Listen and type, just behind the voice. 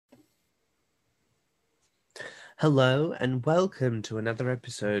Hello and welcome to another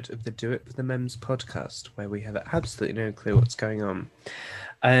episode of the Do It for the Mems podcast, where we have absolutely no clue what's going on.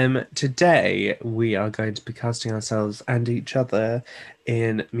 Today we are going to be casting ourselves and each other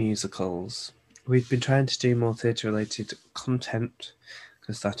in musicals. We've been trying to do more theatre-related content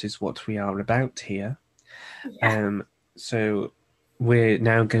because that is what we are about here. So we're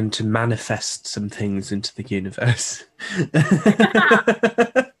now going to manifest some things into the universe.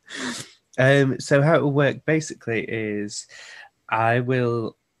 So how it will work basically is I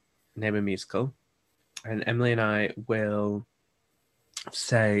will name a musical and Emily and I will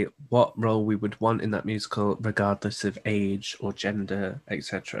say what role we would want in that musical regardless of age or gender,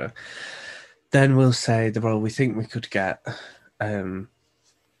 etc. Then we'll say the role we think we could get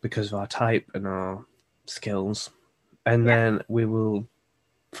because of our type and our skills. And then we will,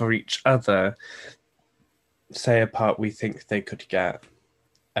 for each other, say a part we think they could get.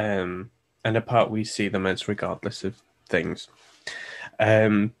 And a part we see them as regardless of things.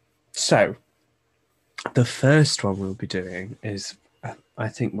 So, the first one we'll be doing is, I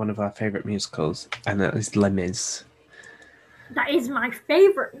think, one of our favourite musicals, and that is Les Mis. That is my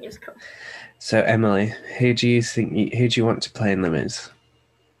favourite musical. So, Emily, who do you want to play in Les Mis?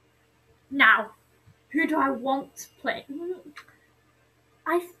 Now, who do I want to play?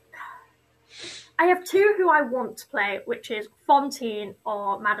 I have two who I want to play, which is Fantine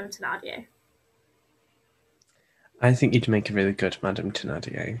or Madame Thénardier. I think you'd make a really good Madame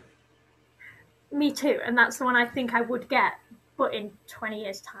Thénardier. Me too, and that's the one I think I would get, but in 20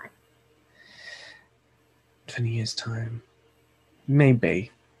 years' time. 20 years' time.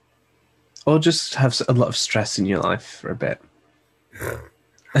 Maybe. Or just have a lot of stress in your life for a bit.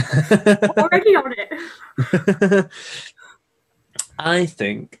 Already on it. I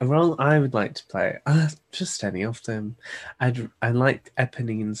think a role I would like to play, just any of them. I like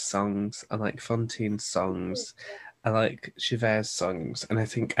Eponine's songs. I like Fantine's songs. I like Chivert's songs. And I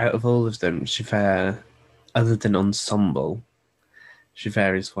think out of all of them, Chivert, other than Ensemble,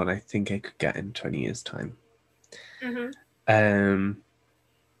 Chivert is one I think I could get in 20 years' time. Mm-hmm.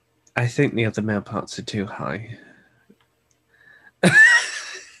 I think the other male parts are too high.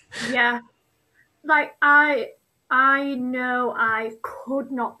 Yeah. Like, I know I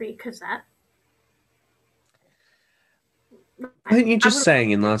could not be Cosette. Weren't you just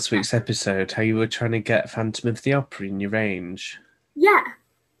saying in last week's episode how you were trying to get Phantom of the Opera in your range? Yeah.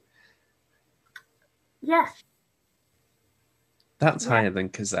 Yeah. That's higher than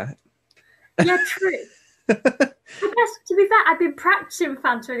Cosette. Yeah, true. I guess, to be fair, I've been practicing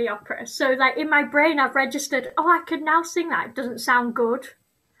Phantom of the Opera, so like in my brain I've registered, I can now sing that. It doesn't sound good,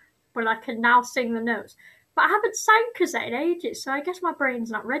 but I can now sing the notes. But I haven't sang Cosette in ages, so I guess my brain's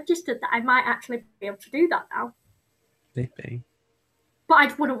not registered that I might actually be able to do that now. Maybe. But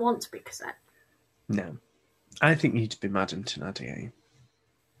I wouldn't want to be Cosette. No. I think you'd be Madame Thénardier.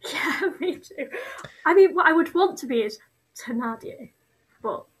 Yeah, me too. I mean, what I would want to be is Thénardier,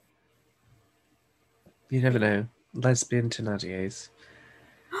 but... You never know. Lesbian Thénardiers.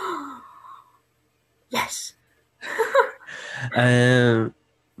 Yes.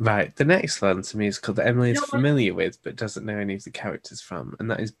 Right, the next one's a musical that Emily is familiar with but doesn't know any of the characters from,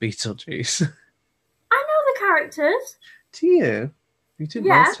 and that is Beetlejuice. I know the characters. Do you? You didn't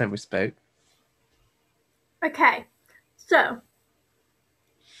last time we spoke. Okay, so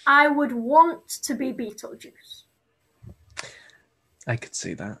I would want to be Beetlejuice. I could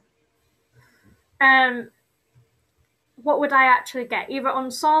see that. What would I actually get? Either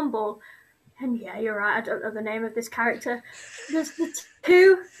Ensemble, and yeah, you're right, I don't know the name of this character. There's the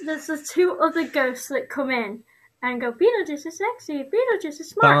two other ghosts that come in and go, Beetlejuice is sexy, Beetlejuice is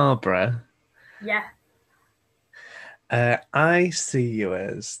smart. Barbara. Yeah. I see you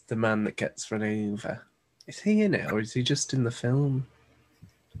as the man that gets run over. Is he in it, or is he just in the film?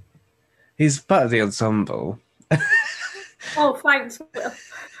 He's part of the ensemble. Oh, thanks, Will.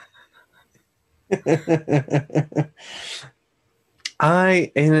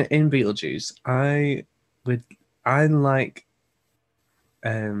 In Beetlejuice, I like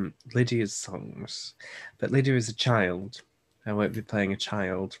Lydia's songs, but Lydia is a child. I won't be playing a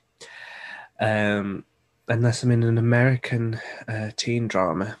child, unless I'm in an American teen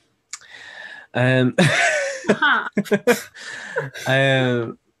drama. I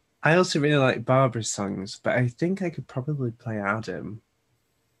also really like Barbara's songs, but I think I could probably play Adam.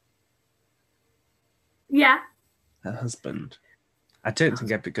 Yeah. Her husband. I don't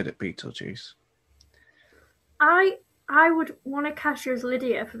think I'd be good at Beetlejuice. I would want to cast you as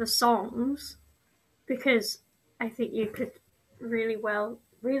Lydia for the songs, because I think you could really well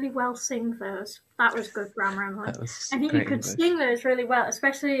sing those. That was good grammar, Emily. I think you could sing those really well,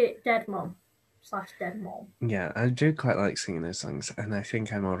 especially Dead Mum. slash dead mom. Yeah, I do quite like singing those songs, and I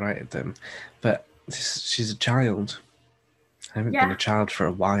think I'm all right at them. But she's a child. I haven't been a child for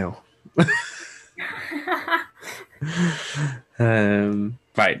a while.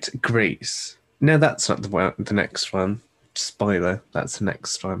 Right, Grease. No, that's not the next one. Spoiler, that's the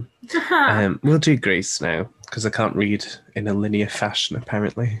next one. We'll do Grease now, because I can't read in a linear fashion,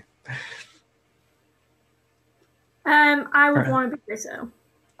 apparently. I would want to be Rizzo.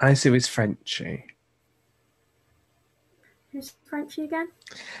 I see it's Frenchie. Who's Frenchie again?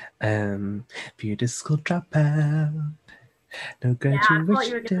 Beautiful dropout. No graduation. Yeah, I thought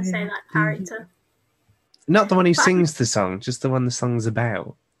you were going to say that character. Not the one who sings the song, just the one the song's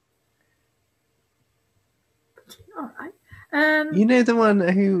about. All right. You know the one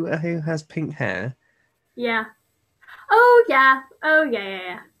who has pink hair? Yeah. Oh yeah. Oh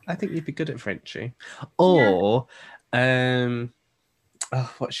yeah. I think you'd be good at Frenchie. Or,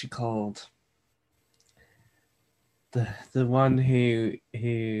 what's she called? The one who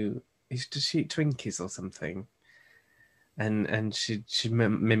does she eat Twinkies or something? And she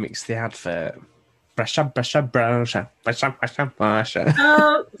mimics the advert. Brusha, brusha, brusha, brusha, brusha, brusha.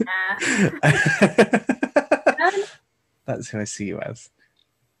 Oh yeah. That's who I see you as.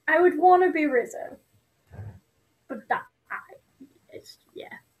 I would want to be Rizzo, but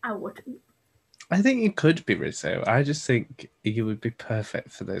I wouldn't. I think you could be Rizzo. I just think you would be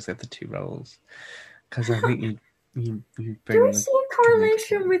perfect for those other two roles, because I think you bring. Do we see a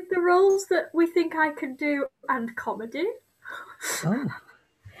correlation with the roles that we think I could do and comedy? Oh.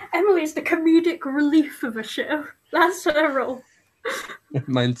 Emily is the comedic relief of a show. That's her role.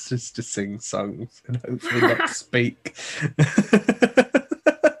 Mine's just to sing songs and hopefully not speak.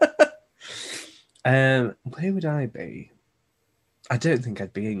 Where would I be? I don't think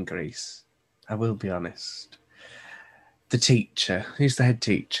I'd be in Grease. I will be honest. The teacher. Who's the head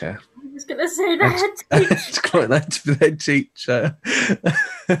teacher? I was going to say the head teacher. I'd quite like to be the head teacher.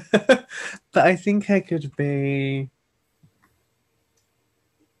 But I think I could be...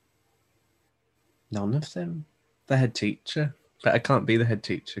 none of them. The head teacher. But I can't be the head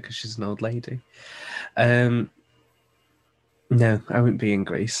teacher because she's an old lady. No, I wouldn't be in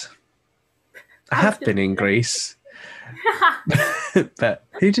Grease. I have been in Grease. But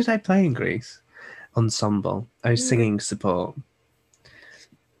who did I play in Grease? Ensemble. I was singing support.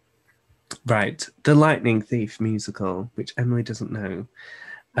 Right. The Lightning Thief musical, which Emily doesn't know.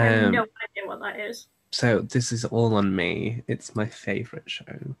 I have no idea what that is. So this is all on me. It's my favourite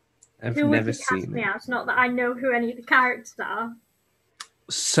show. I've who never would you cast seen me it. as? Not that I know who any of the characters are.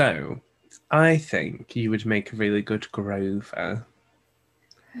 So, I think you would make a really good Grover,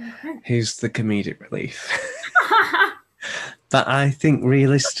 who's the comedic relief. But I think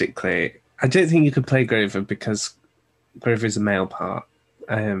realistically, I don't think you could play Grover because Grover is a male part.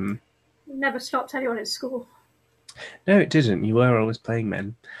 Never stopped anyone at school. No, it didn't. You were always playing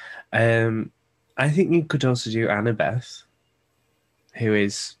men. I think you could also do Annabeth, who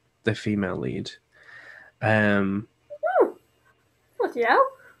is the female lead. Bloody hell.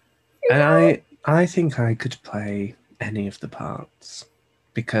 And I think I could play any of the parts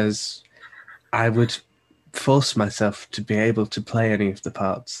because I would force myself to be able to play any of the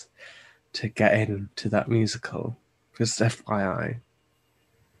parts to get into that musical. Just FYI.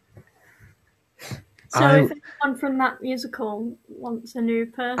 So if anyone from that musical wants a new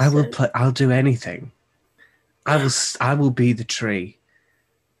person, I will play. I'll do anything. I will be the tree.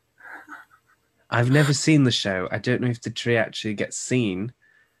 I've never seen the show. I don't know if the tree actually gets seen,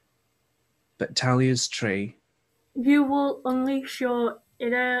 but Talia's tree. You will unleash your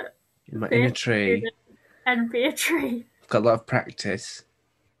inner tree and be a tree. I've got a lot of practice.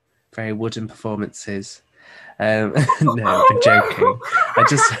 Very wooden performances. No, I'm joking. I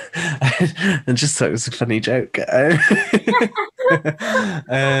just thought it was a funny joke. I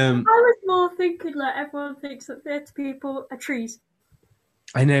was more thinking like everyone thinks that theatre people are trees.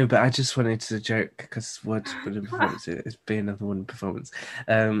 I know, but I just wanted to joke because wooden performance it'd be another wooden performance.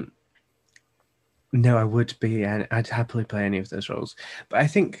 No, I would be, and I'd happily play any of those roles. But I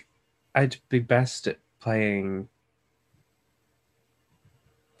think I'd be best at playing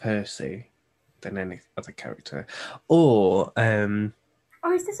Percy than any other character. Or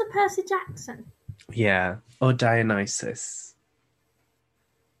is this a Percy Jackson? Yeah, or Dionysus.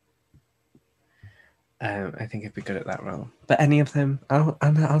 I think I'd be good at that role. But any of them,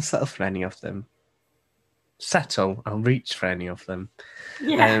 I'll settle for any of them. I'll reach for any of them.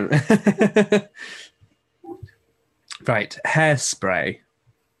 Yeah. Right, Hairspray.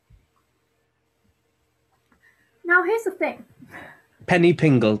 Now here's the thing. Penny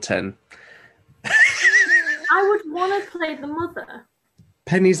Pingleton. I would want to play the mother.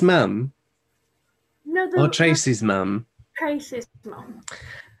 Penny's mum? know Or Tracy's mum. Tracy's mum.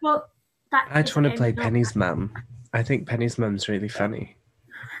 Well, that I just want to play not... Penny's mum. I think Penny's mum's really funny.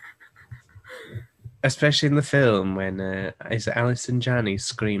 Especially in the film when is it Alison Janney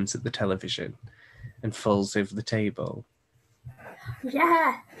screams at the television and falls over the table.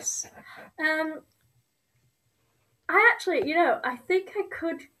 Yes. I actually, I think I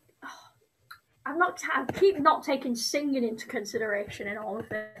could. I keep not taking singing into consideration in all of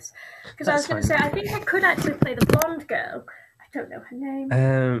this because I was going to say I think I could actually play the blonde girl. I don't know her name.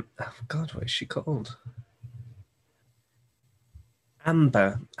 Oh God, what is she called?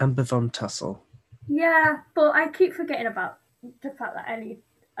 Amber von Tussle. Yeah, but I keep forgetting about the fact that I need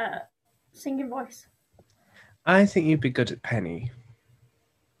singing voice. I think you'd be good at Penny.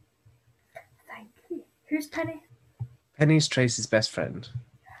 Thank you. Who's Penny? Penny's Tracy's best friend.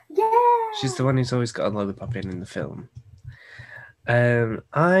 Yeah. She's the one who's always got a lollipop in the film. Who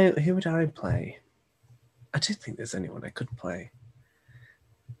would I play? I don't think there's anyone I could play.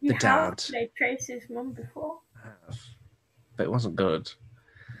 You the dad. have played Tracy's mum before. I have, but it wasn't good,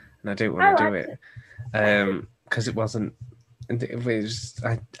 and I didn't want to do it because it wasn't. It was.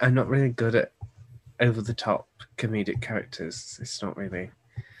 I'm not really good at over the top comedic characters. It's not really.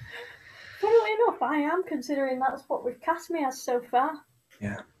 Funnily enough, I am considering that's what we've cast me as so far.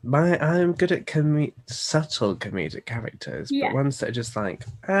 Yeah, I'm good at subtle comedic characters, but ones that are just like,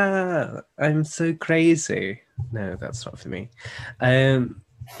 I'm so crazy. No, that's not for me.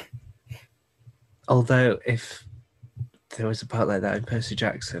 Although if there was a part like that in Percy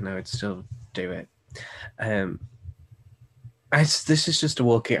Jackson, I would still do it. This is just a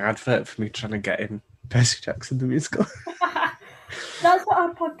walking advert for me trying to get in Percy Jackson the musical. That's what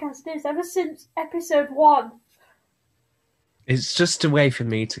our podcast is ever since episode 1. It's just a way for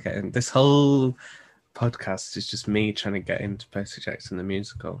me to get in. This whole podcast is just me trying to get into Percy Jackson the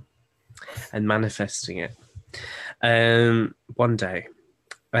musical and manifesting it. One day.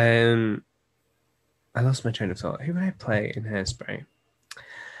 I lost my train of thought. Who would I play in Hairspray?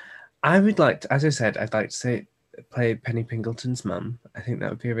 I would like to, as I said, I'd like to play Penny Pingleton's mum. I think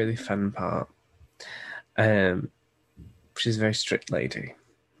that would be a really fun part. She's a very strict lady.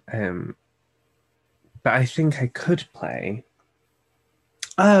 But I think I could play...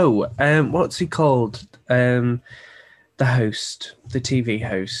 what's he called? The host, the TV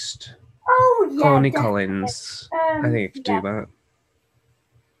host. Oh, yeah. Corny Collins. I think I could do that.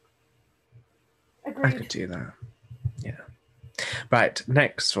 Agreed. I could do that. Yeah. Right,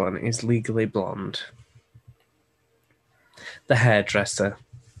 next one is Legally Blonde. The hairdresser,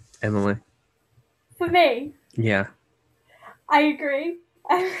 Emily. For me? Yeah. I agree.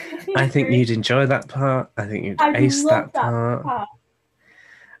 I think you'd enjoy that part. I think you'd ace that part.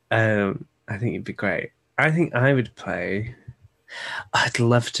 I think you'd be great. I think I would play. I'd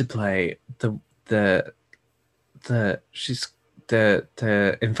love to play the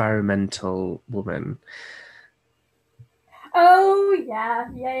environmental woman. Oh yeah.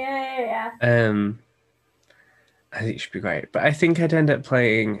 I think she'd be great, but I think I'd end up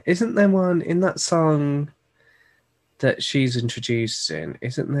playing. Isn't there one in that song that she's introduced in?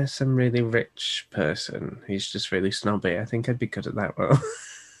 Isn't there some really rich person who's just really snobby? I think I'd be good at that role.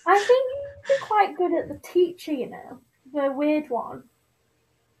 I think you'd be quite good at the teacher, the weird one.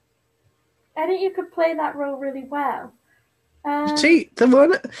 I think you could play that role really well. The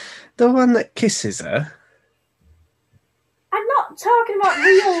one that kisses her. I'm not talking about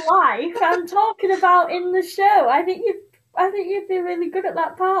real life. I'm talking about in the show. I think you'd be really good at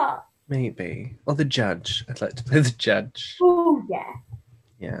that part. Maybe. Or the judge. I'd like to play the judge. Oh yeah.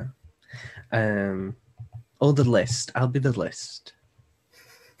 Yeah. Or the list. I'll be the list.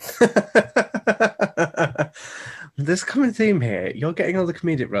 There's a common theme here. You're getting all the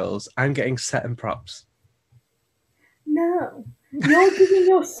comedic roles. I'm getting set and props. No. You're giving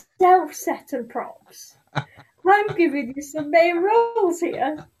yourself set and props. I'm giving you some main roles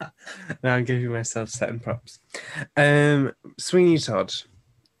here. Now I'm giving myself set and props. Sweeney Todd.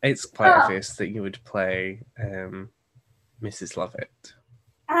 It's quite obvious that you would play Mrs. Lovett.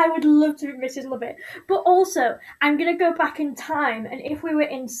 I would love to be Mrs. Lovett. But also, I'm going to go back in time, and if we were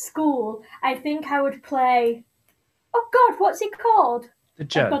in school, I think I would play... Oh, God, what's he called? The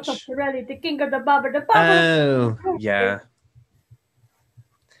judge. The king of the baba, the baba. Oh, yeah.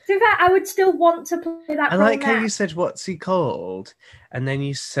 So in fact, I would still want to play that role. I like how you said, what's he called? And then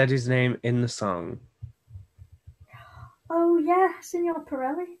you said his name in the song. Oh, yeah, Signor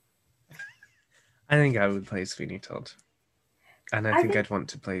Pirelli. I think I would play Sweeney Todd. And I think I'd want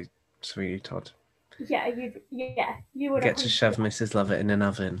to play Sweeney Todd. Yeah, you would. Get to shove Mrs. Lovett in an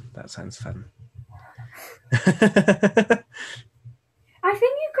oven. That sounds fun. I think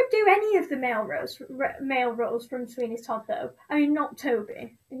you could do any of the male roles from Sweeney Todd, though. I mean, not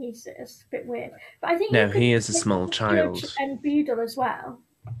Toby. He's a bit weird. But I think No, you could he is a play small Judge child. and Beadle as well.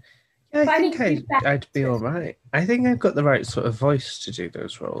 Yeah, I But I think think you'd be I'd be all best. right. I think I've got the right sort of voice to do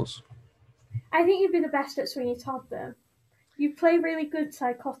those roles. I think you'd be the best at Sweeney Todd, though. You play really good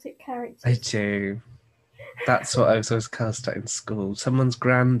psychotic I characters. do. That's what I was always cast at in school. Someone's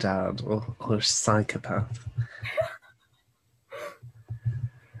granddad or a psychopath.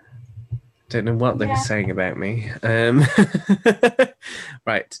 Don't know what they were Yeah. saying about me.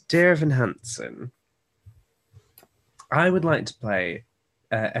 Right, Dear Evan Hansen. I would like to play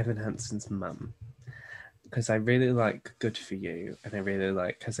Evan Hansen's mum because I really like Good For You and I really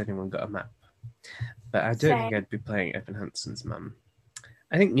like Has Anyone Got a Map? But I don't think Same. I'd be playing Evan Hansen's mum.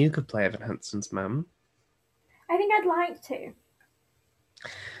 I think you could play Evan Hansen's mum. I think I'd like to.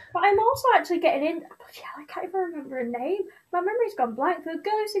 But I'm also actually getting in. Oh, yeah, I can't even remember her name. My memory's gone blank. The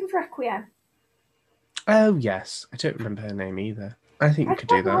girl who sings Requiem. Oh, yes. I don't remember her name either. I think you could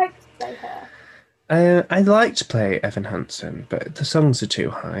do I'd that. like to play her. I'd like to play Evan Hansen, but the songs are too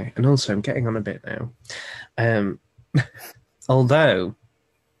high. And also, I'm getting on a bit now. Although,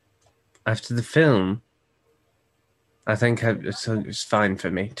 after the film, I think it's fine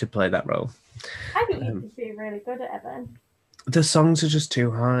for me to play that role. I think you'd be really good at Evan. The songs are just too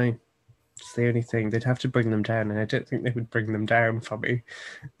high. It's the only thing. They'd have to bring them down, and I don't think they would bring them down for me.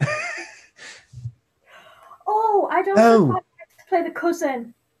 Oh, I'd also like to play the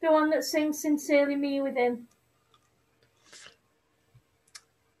cousin. The one that sings Sincerely Me with him.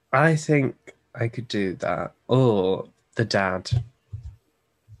 I think I could do that. Or the dad.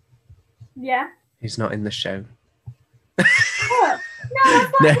 Yeah. He's not in the show. Oh, no,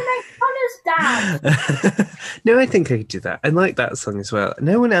 that's like Connor's dad. No, I think I could do that. I like that song as well.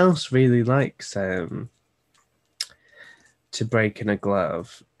 No one else really likes To Break in a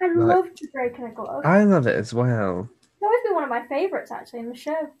Glove. I love To Break in a Glove. I love it as well. It's always been one of my favourites, actually, in the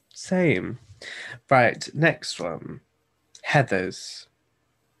show. Same. Right, next one. Heathers.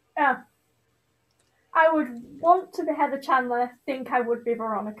 Yeah. I would want to be Heather Chandler, think I would be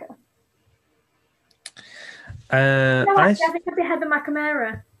Veronica. No, actually, I think I'd be Heather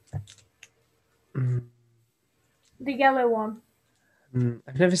McNamara. The yellow one.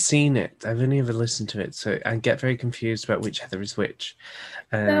 I've never seen it. I've only ever listened to it, so I get very confused about which Heather is which.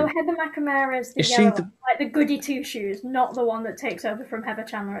 So Heather McNamara is the yellow one, like the goody two-shoes, not the one that takes over from Heather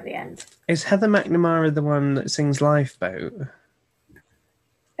Chandler at the end. Is Heather McNamara the one that sings Lifeboat?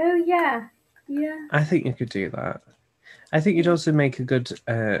 Oh, yeah. Yeah. I think you could do that. I think you'd also make a good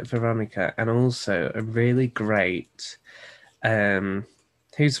Veronica, and also a really great...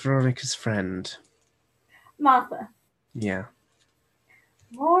 who's Veronica's friend? Martha. Yeah.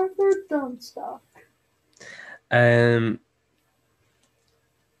 Martha Dunstock. I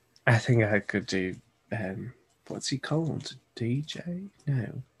think I could do... what's he called? DJ?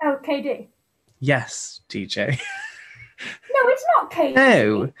 No. Oh, KD. Yes, DJ. No, it's not KD.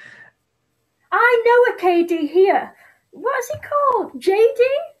 No. I know a KD here. What's he called? JD?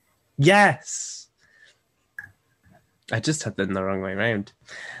 Yes. I just had them the wrong way around.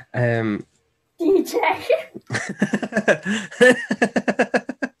 DJ.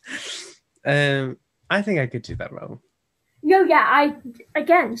 I think I could do that role. Yo, yeah,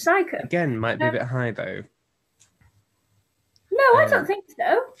 Psycho. Again, might be a bit high though. No, I don't think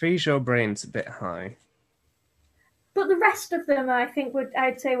so. Freeze Your Brain's a bit high. But the rest of them, I think,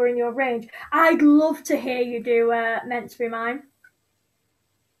 I'd say were in your range. I'd love to hear you do Meant to Be Mine.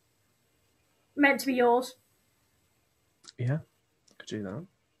 Meant to Be Yours. Yeah, could do that.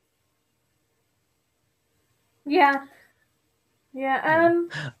 Yeah. Yeah.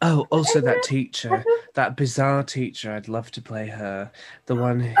 Oh, also that teacher, that bizarre teacher. I'd love to play her. The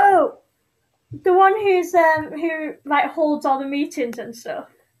one. Oh, the one who like holds all the meetings and stuff.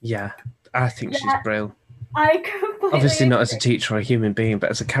 Yeah, I think she's brilliant. I completely obviously not agree. as a teacher or a human being, but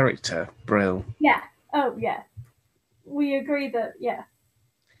as a character, brilliant. Yeah. Oh, yeah. We agree that. Yeah.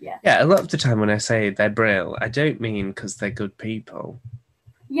 Yeah. Yeah, a lot of the time when I say they're brilliant, I don't mean because they're good people.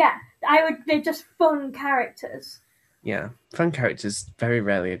 Yeah, they're just fun characters. Yeah, fun characters very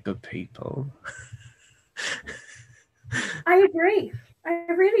rarely are good people. I agree. I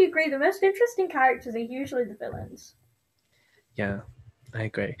really agree. The most interesting characters are usually the villains. Yeah, I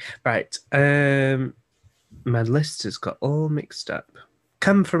agree. Right, my list has got all mixed up.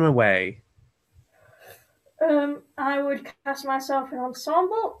 Come From Away. I would cast myself in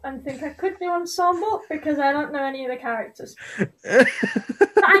ensemble and think I could do ensemble because I don't know any of the characters. But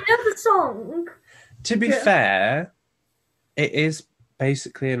I know the song. To be fair, it is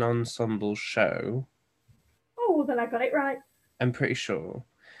basically an ensemble show. Oh, well, then I got it right. I'm pretty sure.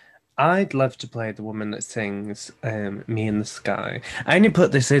 I'd love to play the woman that sings Me in the Sky. I only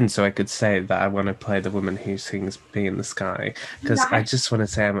put this in so I could say that I want to play the woman who sings Me in the Sky because I Nice. just want to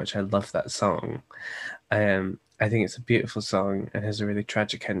say how much I love that song. I think it's a beautiful song and has a really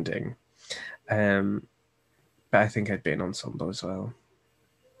tragic ending. Um, but I think I'd be an ensemble as well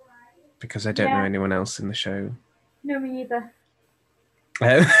because I don't know Yeah, anyone else in the show. no, me either.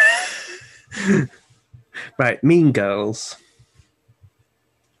 Um, right, Mean Girls.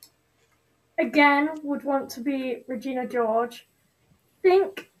 Again, would want to be Regina George.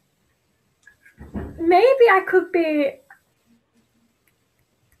 Think maybe I could be.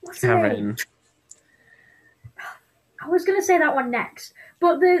 What's her name? Karen. I was going to say that one next,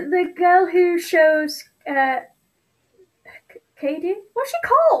 but the girl who shows Katie, what's she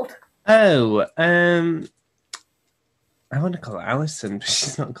called? Oh, I want to call her Alison, but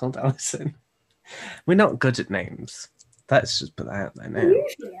she's not called Alison. We're not good at names. Let's just put that out there I now.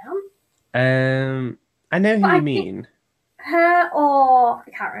 usually am. I know who But you mean. Her or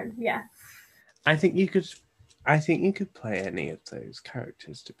Karen, yeah. I think you could. I think you could play any of those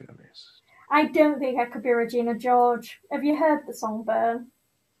characters. To be honest, I don't think I could be Regina George. Have you heard the song Burn?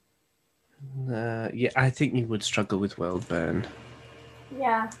 yeah, I think you would struggle with World Burn.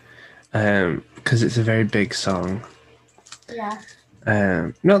 Yeah. Because it's a very big song. Yeah.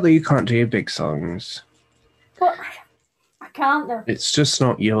 Not that you can't do big songs. But I can't though. It's just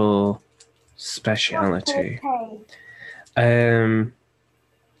not your speciality. I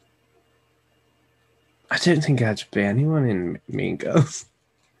don't think I'd be anyone in Mean Girls.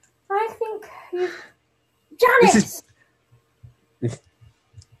 I think Janice!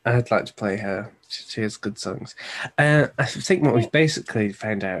 I'd like to play her. She has good songs. I think what we've basically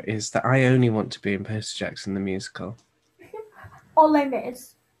found out is that I only want to be in Percy Jackson the musical. Or Les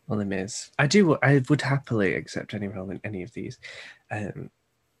Mis. Or Les Mis. I would happily accept any role in any of these. I think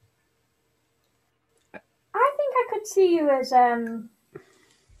I could see you as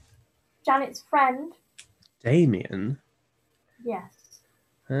Janet's friend. Damien? Yes.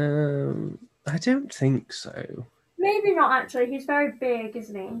 I don't think so. Maybe not actually. He's very big,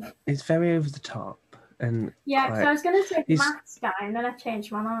 isn't he? He's very over the top. And yeah, because I was going to say he's, maths guy, and then I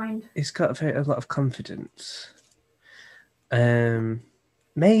changed my mind. He's got a lot of confidence.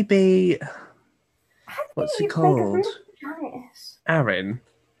 Maybe. What's he called? Aaron.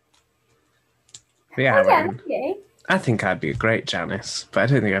 The Aaron. Oh, yeah, I think I'd be a great Janice, but I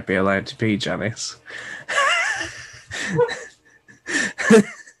don't think I'd be allowed to be Janice.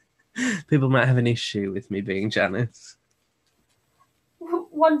 People might have an issue with me being Janice.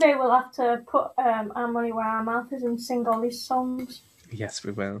 One day we'll have to put our money where our mouth is and sing all these songs. Yes,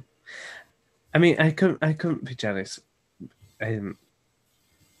 we will. I mean, I couldn't be Janice,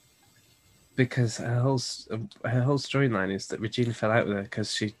 because her whole storyline is that Regina fell out with her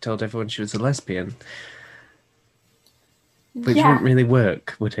because she told everyone she was a lesbian, which wouldn't really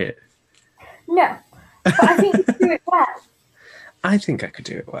work, would it? No, but I think you could do it well. I think I could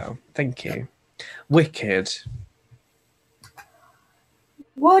do it well. Thank you. Wicked.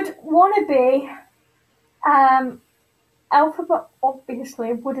 Would want to be Elphaba.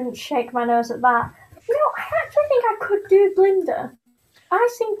 Obviously, wouldn't shake my nose at that. You know, I actually think I could do Glinda.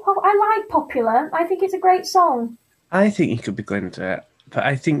 I like Popular. I think it's a great song. I think you could be Glinda, but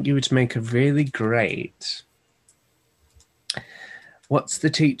I think you would make a really great. What's the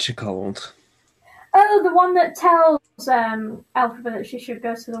teacher called? Oh, the one that tells Elphaba that she should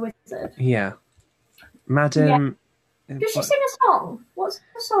go to the wizard. Yeah. Madam. Yeah. Does she sing a song? What's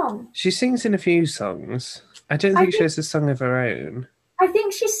the song? She sings in a few songs. I don't think she has a song of her own. I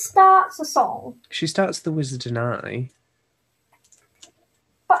think she starts a song. She starts The Wizard and I.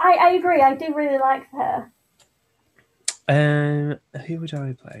 But I agree, I do really like her. Who would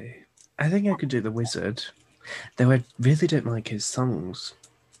I play? I think I could do The Wizard. Though I really don't like his songs.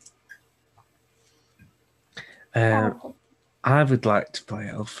 I would like to play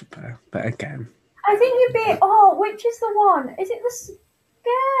Elphaba, but again. I think you'd be. Which is the one? Is it the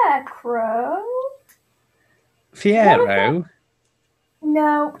Scarecrow? Fiyero?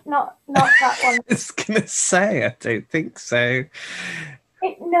 No, not that one. I was gonna say, I don't think so.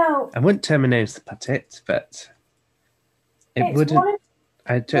 No. I wouldn't turn my nose to Patit, but it wouldn't.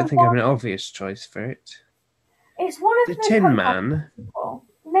 I don't think I'm an obvious choice for it. It's one of the Tin Man. People.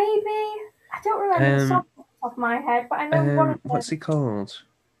 Maybe I don't remember the song off the top of my head, but I know one of them. What's he called?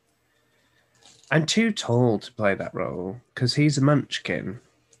 I'm too tall to play that role because he's a munchkin,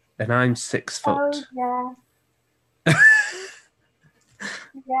 and I'm 6 foot. Oh yeah.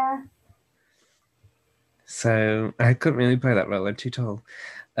 Yeah. So I couldn't really play that role. I'm too tall.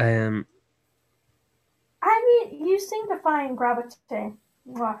 I mean, you sing Defying Gravity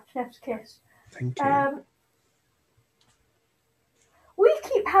Wow, chef's kiss. Thank you. We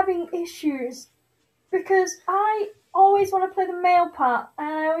keep having issues because I always want to play the male part, and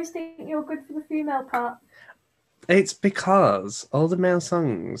I always think you're good for the female part. It's because all the male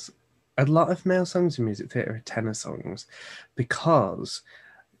songs, a lot of male songs in music theatre are tenor songs, because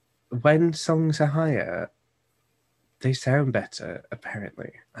when songs are higher, they sound better,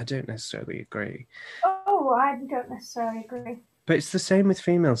 apparently. I don't necessarily agree. Oh, I don't necessarily agree. But it's the same with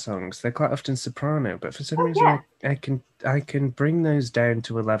female songs. They're quite often soprano, but for some Oh, reason yeah. I can bring those down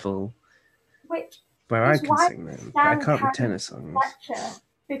to a level Which where I is can why sing them, but I can't with tenor songs. Fletcher,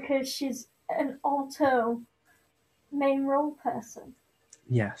 because she's an alto main role person.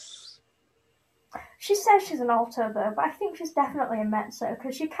 Yes. She says she's an alto though, but I think she's definitely a mezzo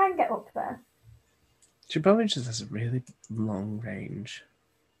because she can get up there. She probably just has a really long range.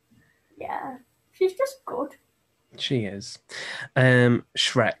 Yeah, she's just good. She is.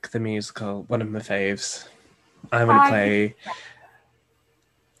 Shrek the musical, one of my faves. I want to play.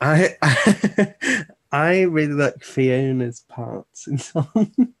 I really like Fiona's parts in songs.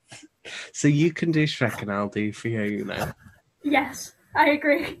 So you can do Shrek and I'll do Fiona. Yes, I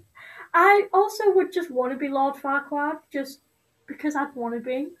agree. I also would just want to be Lord Farquaad, just because I'd want to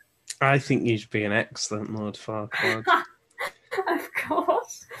be. I think you'd be an excellent Lord Farquaad. Of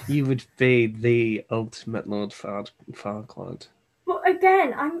course. You would be the ultimate Lord Farquaad. But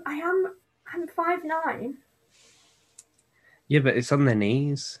again, I'm 5'9". Yeah, but it's on their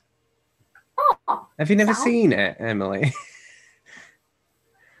knees. Oh, have you never seen it, Emily?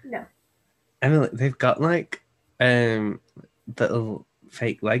 No. Emily, they've got like little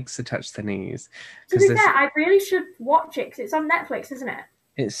fake legs attached to their knees. To be fair, I really should watch it because it's on Netflix, isn't it?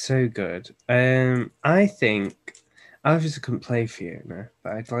 It's so good. I think I obviously couldn't play Fiona,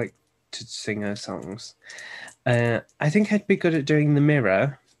 but I'd like to sing her songs. I think I'd be good at doing the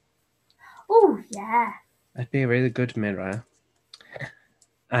mirror. Oh, yeah. I'd be a really good mirror.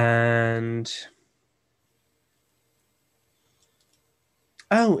 And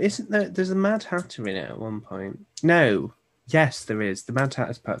isn't there's a Mad Hatter in it at one point? No. Yes, there is. The Mad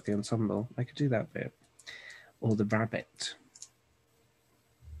Hatter's part of the ensemble. I could do that bit. Or the rabbit.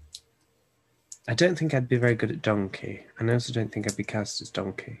 I don't think I'd be very good at Donkey. And I also don't think I'd be cast as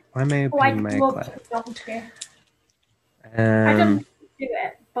Donkey. Why am I opening my love Donkey. I don't do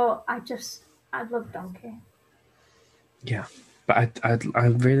it, but I love Donkey. Yeah, but I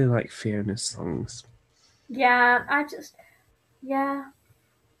really like Fiona's songs. Yeah,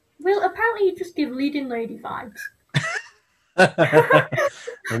 Well, apparently you just give leading lady vibes.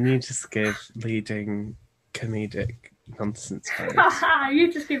 And you just give leading comedic nonsense vibes.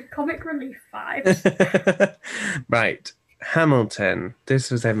 You just give comic relief vibes. Right. Hamilton.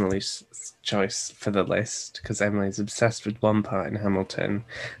 This was Emily's choice for the list because Emily's obsessed with one part in Hamilton.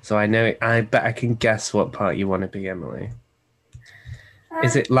 So I bet I can guess what part you want to be, Emily.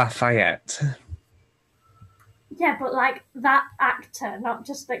 Is it Lafayette? Yeah, but like that actor, not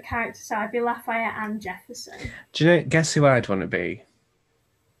just the character. So I'd be Lafayette and Jefferson. Do you know? Guess who I'd want to be?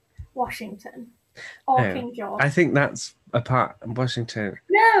 Washington or King George. I think that's a part. Washington.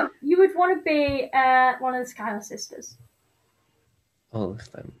 No, you would want to be one of the Schuyler sisters. All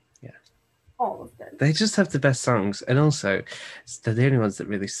of them, yeah. All of them. They just have the best songs, and also they're the only ones that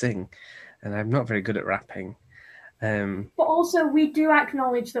really sing. And I'm not very good at rapping. But also, we do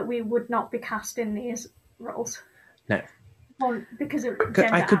acknowledge that we would not be cast in these roles. No. Because of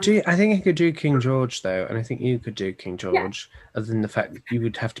I think I could do King George though, and I think you could do King George. Yeah. Other than the fact that you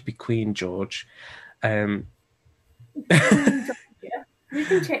would have to be Queen George. Queen George, yeah. We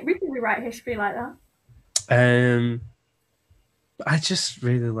can rewrite history like that. I just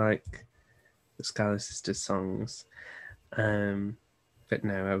really like the Schuyler Sisters songs. But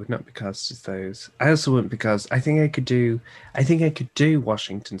no, I would not be cast as those. I also wouldn't because I think I could do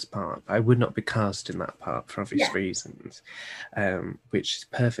Washington's part, but I would not be cast in that part for obvious reasons, which is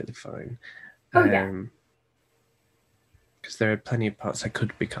perfectly fine. Because there are plenty of parts I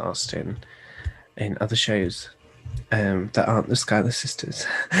could be cast in other shows that aren't the Schuyler Sisters.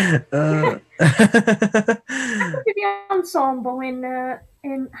 I could be the ensemble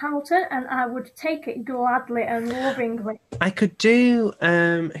in Hamilton, and I would take it gladly and lovingly. I could do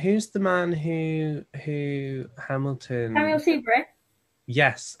who's the man who Hamilton? Samuel Seabury.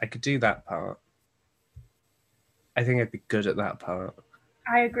 Yes, I could do that part. I think I'd be good at that part.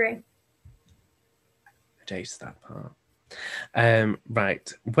 I agree. I'd ace that part.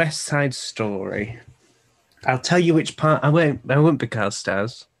 Right, West Side Story. I'll tell you which part I won't be cast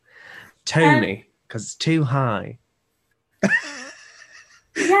as. Tony, because it's too high.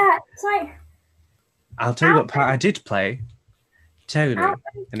 Yeah, it's like... I'll tell you what part I did play. Tony, Out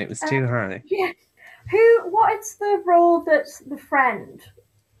and it was of, too high. yeah. What is the role that's the friend?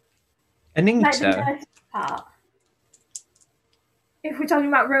 Like the Anita. nurse part. If we're talking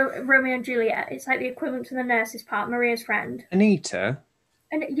about Romeo and Juliet, it's like the equivalent to the nurse's part, Maria's friend. Anita?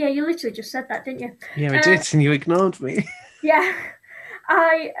 And yeah, you literally just said that, didn't you? Yeah, I did, and you ignored me. Yeah.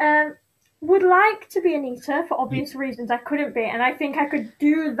 I would like to be Anita for obvious reasons. I couldn't be, and I think I could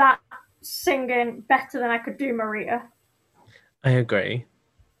do that singing better than I could do Maria. I agree.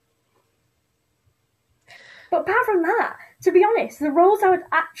 But apart from that, to be honest, the roles I would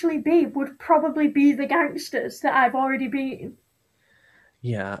actually be would probably be the gangsters that I've already been.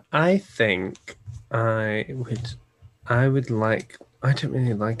 Yeah, I think I would like, I don't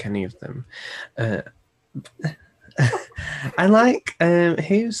really like any of them. I like,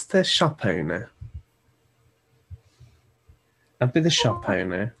 who's the shop owner? I'll be the shop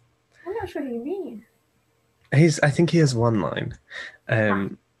owner. I'm not sure who you mean. I think he has one line.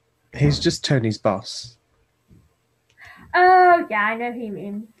 He's just Tony's boss. Oh, yeah, I know who you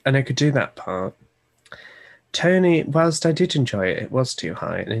mean. And I could do that part. Tony, whilst I did enjoy it, it was too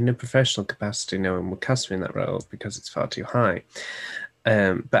high. And in a professional capacity, no one would cast me in that role because it's far too high.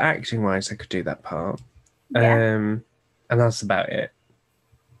 But acting-wise, I could do that part. Yeah. And that's about it.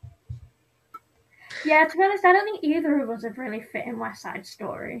 Yeah, to be honest, I don't think either of us have really fit in West Side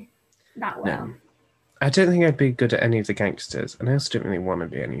Story that well. No. I don't think I'd be good at any of the gangsters. And I also don't really want to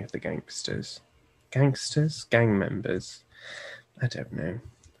be any of the gangsters. Gangsters? Gang members? I don't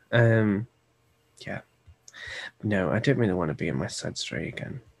know. Yeah. No, I don't really want to be in West Side Story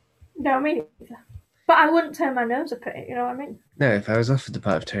again. No, me neither. But I wouldn't turn my nose up at it, you know what I mean? No, if I was offered the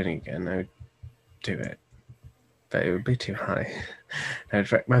part of Tony again, I would do it. But it would be too high.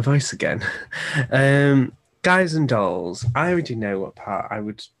 I'd wreck my voice again. Guys and Dolls. I already know what part I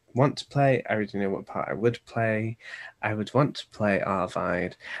would want to play. I already know what part I would play. I would want to play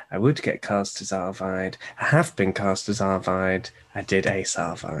Arvide. I would get cast as Arvide. I have been cast as Arvide. I did ace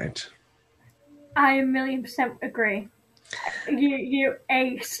Arvide. I 1,000,000% agree. You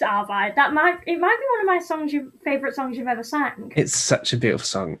aced Arvide. It might be one of my favourite songs you've ever sang. It's such a beautiful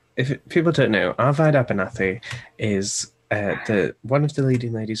song. People don't know, Arvide Abernathy is one of the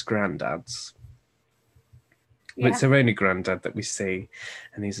leading ladies' granddads. Yeah. It's our only granddad that we see,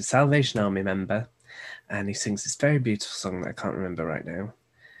 and he's a Salvation Army member, and he sings this very beautiful song that I can't remember right now.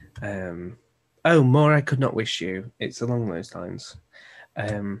 More I Could Not Wish You. It's along those lines.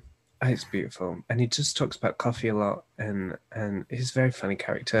 It's beautiful, and he just talks about coffee a lot, and he's a very funny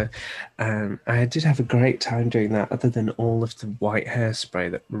character, and I did have a great time doing that, other than all of the white hairspray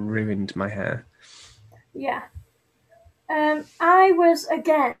that ruined my hair. Yeah. I was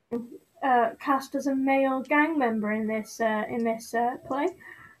again cast as a male gang member in this play.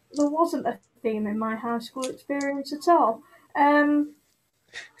 There wasn't a theme in my high school experience at all.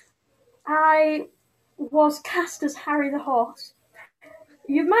 I was cast as Harry the Horse.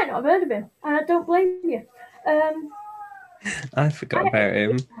 You might not have heard of him, and I don't blame you. I forgot about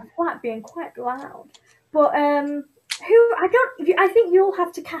him. Flat being quite loud, but I think you'll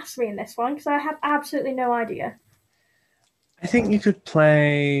have to cast me in this one because I have absolutely no idea. I think you could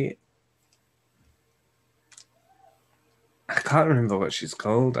play. I can't remember what she's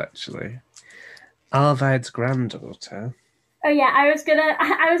called actually. Arvide's granddaughter. Oh yeah, I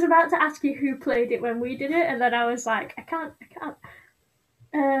was about to ask you who played it when we did it, and then I was like, I can't.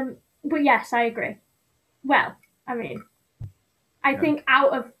 But yes, I agree. Well, I mean, I think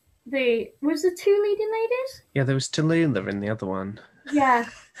out of was the two leading ladies? Yeah, there was Tallulah in the other one. Yeah.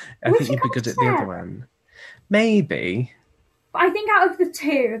 I think you'd be good at the other one. Maybe. But I think out of the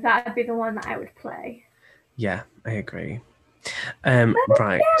two, that would be the one that I would play. Yeah, I agree.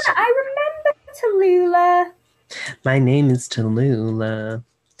 Right. Yeah, I remember Tallulah. My name is Tallulah.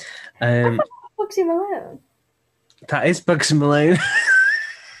 I thought that was Bugsy Malone. That is Bugsy Malone.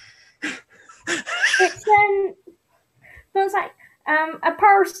 It's like a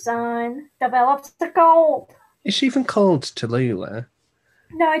person develops a cold. Is she even called Tallulah?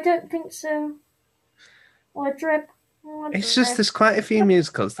 No, I don't think so. Or Drip. It's just there's quite a few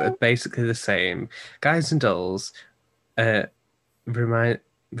musicals that are basically the same. Guys and Dolls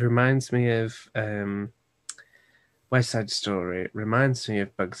reminds me of West Side Story. Reminds me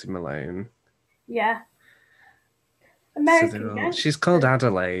of Bugsy Malone. Yeah. American. She's called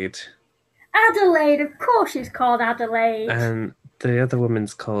Adelaide. Adelaide, of course she's called Adelaide. And the other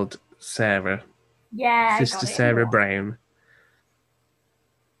woman's called Sarah. Yeah. Sister Sarah Brown.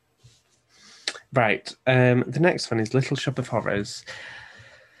 Right. The next one is Little Shop of Horrors.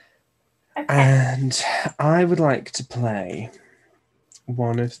 Okay. And I would like to play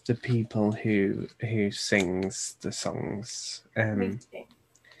one of the people who sings the songs. Me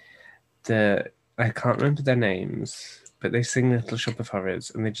too. I can't remember their names, but they sing Little Shop of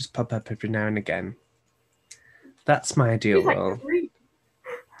Horrors, and they just pop up every now and again. That's my ideal He's like role. Greek.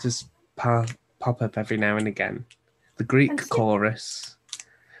 Just pop up every now and again. The Greek And chorus.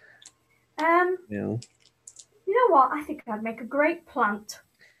 you know what? I think I'd make a great plant.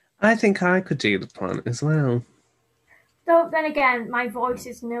 I think I could do the plant as well. Though then again, my voice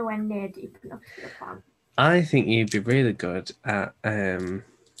is nowhere near deep enough for the plant. I think you'd be really good at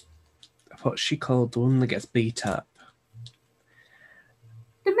what's she called? The one that gets beat up.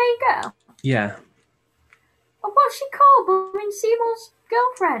 The main girl. Yeah. Oh, what's she called? Blooming Seymour's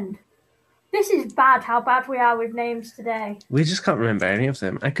girlfriend. This is bad. How bad we are with names today. We just can't remember any of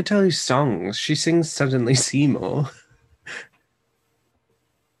them. I could tell you songs. She sings Suddenly Seymour.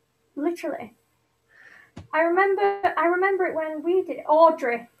 Literally. I remember it when we did it.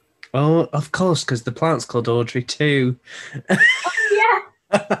 Audrey. Oh, of course, because the plant's called Audrey too. Oh,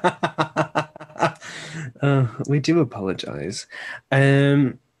 yeah. We do apologise.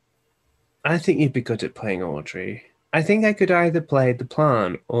 I think you'd be good at playing Audrey. I think I could either play the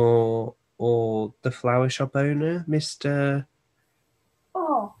plant or the flower shop owner, Mr.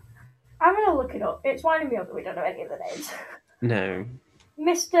 Oh, I'm gonna look it up. It's winding me up that we don't know any of the names. No.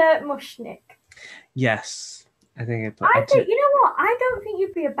 Mr. Mushnick. Yes, I think you know what? I don't think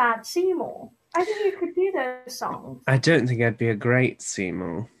you'd be a bad Seymour. I think you could do those songs. I don't think I'd be a great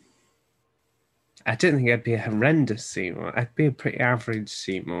Seymour. I don't think I'd be a horrendous Seymour. I'd be a pretty average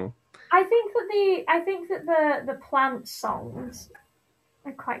Seymour. I think that the plant songs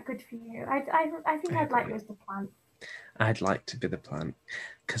are quite good for you. I think I'd like you as the plant. I'd like to be the plant,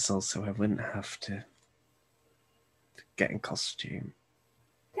 because also I wouldn't have to get in costume.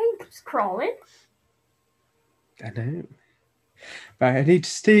 Thanks, crawling. I know. Right, I need to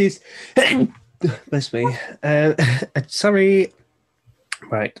sneeze. Bless me. Sorry.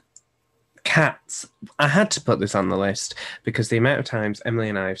 Right. Cats. I had to put this on the list because the amount of times Emily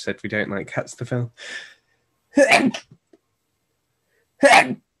and I have said we don't like Cats the film.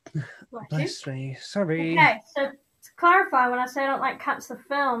 Bless me. Sorry. Okay, so to clarify, when I say I don't like Cats the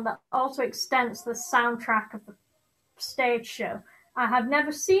film, that also extends the soundtrack of the stage show. I have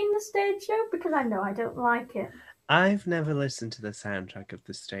never seen the stage show because I know I don't like it. I've never listened to the soundtrack of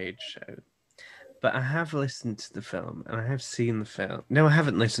the stage show, but I have listened to the film and I have seen the film. No, I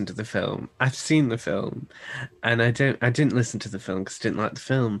haven't listened to the film. I've seen the film, and I didn't listen to the film because I didn't like the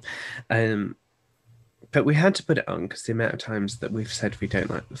film. But we had to put it on because the amount of times that we've said we don't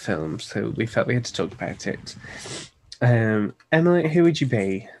like the film, so we felt we had to talk about it. Emily, who would you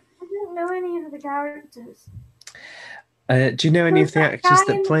be? I don't know any of the characters. Do you know any of the actors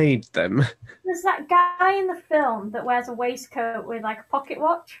that played them? There's that guy in the film that wears a waistcoat with like a pocket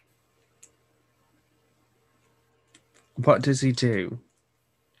watch. What does he do?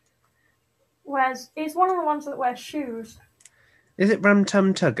 He's one of the ones that wears shoes. Is it Ram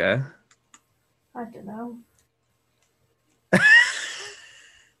Tum Tugger? I don't know.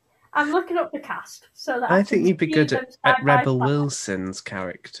 I'm looking up the cast so that I think you'd be good at Rebel Wilson's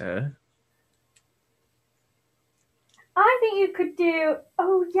character. I think you could do.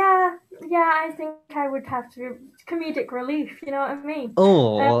 Oh yeah. I think I would have to comedic relief. You know what I mean?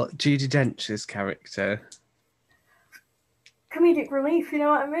 Or Judi Dench's character. Comedic relief. You know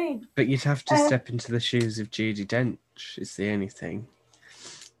what I mean? But you'd have to step into the shoes of Judi Dench. Is the only thing.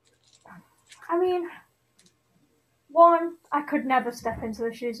 I mean, one, I could never step into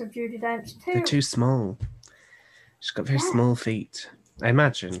the shoes of Judi Dench. Two, they're too small. She's got very small feet. I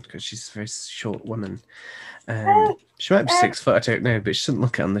imagine, because she's a very short woman. She might be 6 foot, I don't know, but she doesn't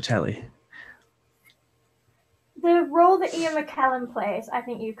look it on the telly. The role that Ian McKellen plays, I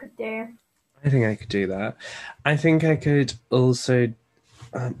think you could do. I think I could do that. I think I could also...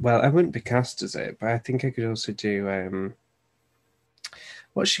 well, I wouldn't be cast as it, but I think I could also do...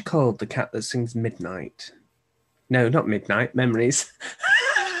 what's she called? The cat that sings Midnight. No, not Midnight. Memories.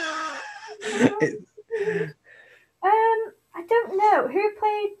 I don't know. Who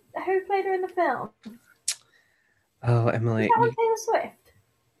played her in the film? Oh, Emily. Is that one Taylor Swift?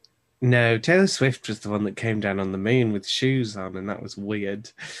 No, Taylor Swift was the one that came down on the moon with shoes on, and that was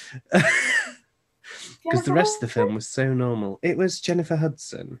weird. Because the rest of the film was so normal. It was Jennifer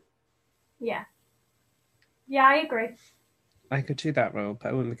Hudson. Yeah. Yeah, I agree. I could do that role, but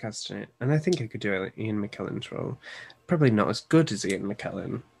I wouldn't be casting it. And I think I could do Ian McKellen's role. Probably not as good as Ian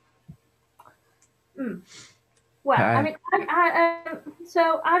McKellen. Well, I mean,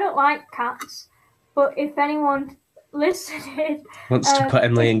 so I don't like cats, but if anyone listening, Wants to put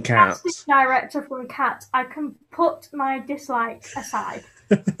Emily in casting Cats. director from Cats, I can put my dislike aside.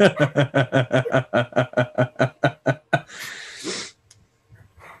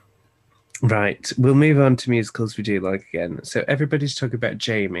 Right, we'll move on to musicals we do like again. So everybody's talking about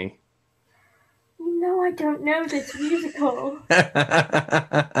Jamie. No, I don't know this musical.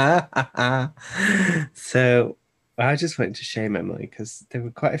 So I just went to shame Emily because there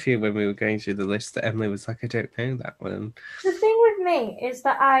were quite a few when we were going through the list that Emily was like, I don't know that one. The thing with me is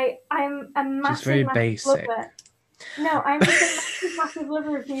that I'm a Just very massive basic. lover. No, I'm just a massive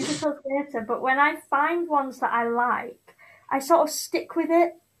lover of musical theatre, but when I find ones that I like, I sort of stick with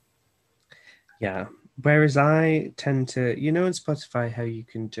it. Yeah. Whereas I tend to, on Spotify how you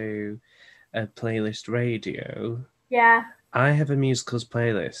can do a playlist radio. Yeah. I have a musicals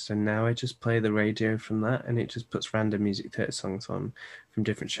playlist, and now I just play the radio from that, and it just puts random music theatre songs on from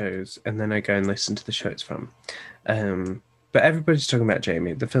different shows, and then I go and listen to the show it's from. But everybody's talking about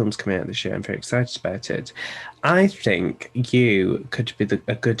Jamie. The film's coming out this year. I'm very excited about it. I think you could be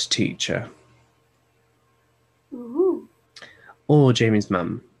a good teacher. Ooh. Or Jamie's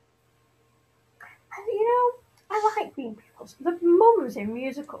mum. I like being people's. The mums in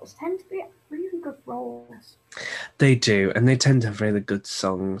musicals tend to be really good roles. They do, and they tend to have really good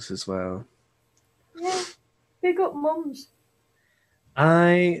songs as well. Yeah, big up mums.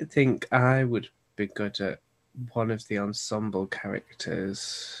 I think I would be good at one of the ensemble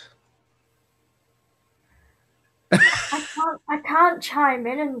characters. I can't chime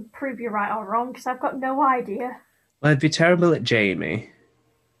in and prove you right or wrong because I've got no idea. Well, I'd be terrible at Jamie.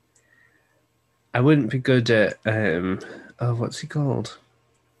 I wouldn't be good at what's he called?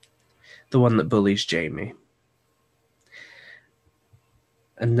 The one that bullies Jamie.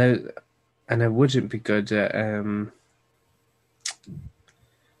 And I wouldn't be good at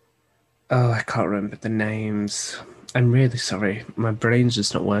I can't remember the names. I'm really sorry. My brain's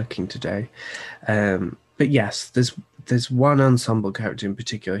just not working today. But yes, there's one ensemble character in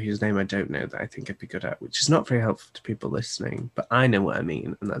particular whose name I don't know that I think I'd be good at, which is not very helpful to people listening, but I know what I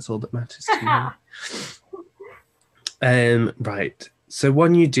mean, and that's all that matters to me. Right. So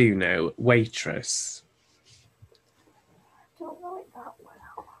one you do know, Waitress. I don't know it that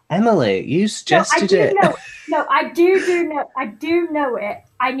well. Emily, you suggested it. No, I do know. I do know it.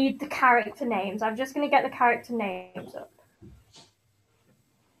 I need the character names. I'm just going to get the character names up.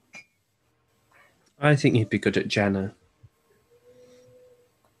 I think you'd be good at Jenna.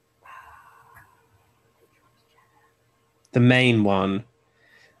 The main one.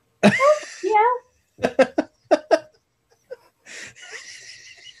 Yeah.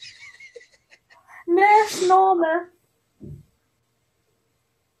 Nurse Norma.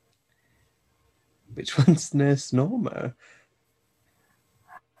 Which one's Nurse Norma?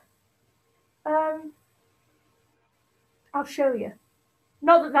 I'll show you.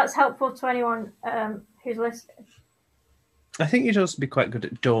 Not that that's helpful to anyone who's listening. I think you'd also be quite good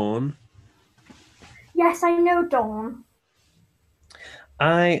at Dawn. Yes, I know Dawn.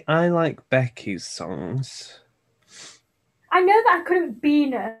 I like Becky's songs. I know that I couldn't be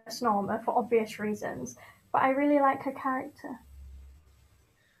Nurse Norma for obvious reasons, but I really like her character.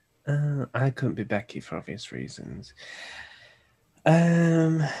 I couldn't be Becky for obvious reasons.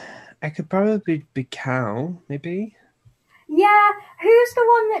 I could probably be Cal, maybe. Yeah, who's the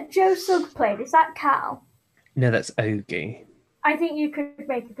one that Joe Sugg played? Is that Cal? No, that's Ogie. I think you could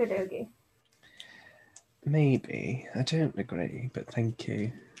make a good Ogie. Maybe. I don't agree, but thank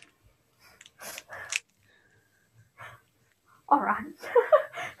you. All right.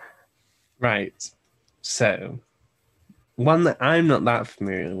 Right. So, one that I'm not that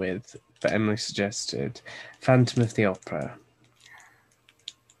familiar with, but Emily suggested, Phantom of the Opera.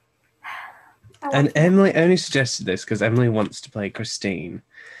 And Emily only suggested this because Emily wants to play Christine.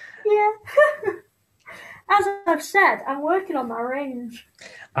 Yeah. As I've said, I'm working on my range.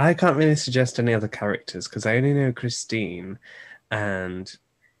 I can't really suggest any other characters because I only know Christine and...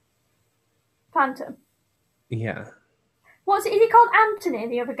 Phantom. Yeah. Is he called Anthony,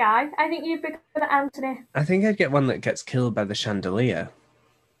 the other guy? I think you'd be good at Anthony. I think I'd get one that gets killed by the chandelier.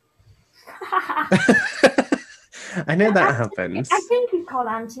 I know that happens. I think he's called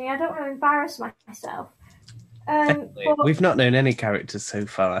Anthony. I don't want to embarrass myself. But... We've not known any characters so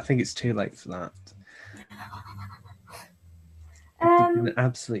far. I think it's too late for that. An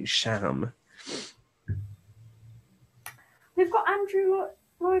absolute sham. We've got Andrew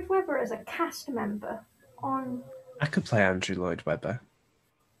Lloyd Webber as a cast member on... I could play Andrew Lloyd Webber.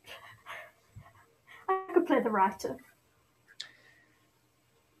 I could play the writer.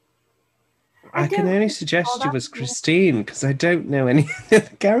 I can only suggest you as Christine because I don't know any of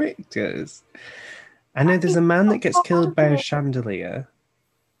the characters. I know there's a man that gets killed by a Anthony. chandelier.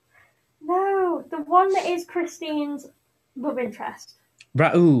 No, the one that is Christine's love interest.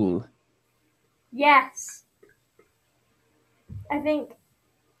 Raoul. Yes. I think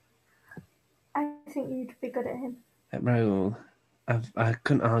you'd be good at him. At Raoul. I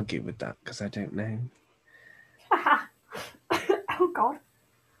couldn't argue with that because I don't know. Oh God.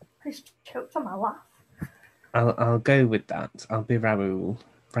 I just choked on my laugh. I'll go with that. I'll be Raoul.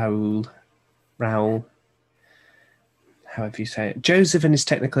 Raoul. However you say it. Joseph in his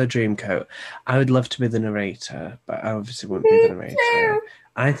Technicolor Dreamcoat. I would love to be the narrator, but I obviously wouldn't be the narrator. Too.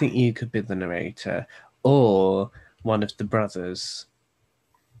 I think you could be the narrator or one of the brothers.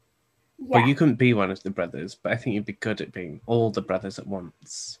 Yeah. Well, you couldn't be one of the brothers, but I think you'd be good at being all the brothers at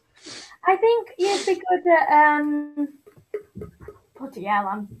once. I think you'd be good at bloody hell,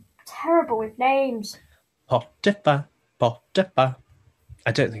 I'm terrible with names. Potiphar.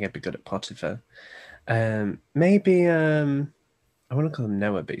 I don't think I'd be good at Potiphar. Maybe I want to call him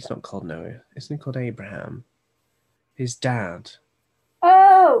Noah, but he's not called Noah. Isn't he called Abraham? His dad.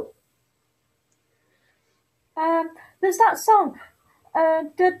 Oh. There's that song.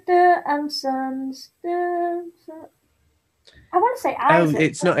 And sons. I want to say Isaac. Oh,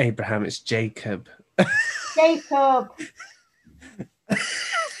 it's not Abraham, it's Jacob. Jacob.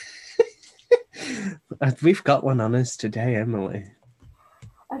 We've got one on us today, Emily.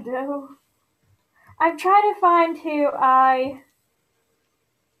 I do. I'm trying to find who I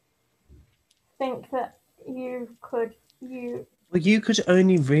think that you could. Well, you could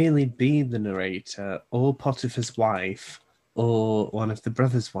only really be the narrator, or Potiphar's wife, or one of the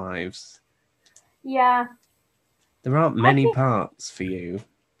brothers' wives. Yeah. There aren't many parts for you,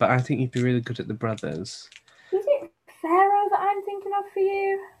 but I think you'd be really good at the brothers. Is it Pharaoh that I'm thinking of for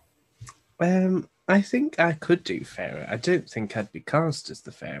you? I think I could do Pharaoh. I don't think I'd be cast as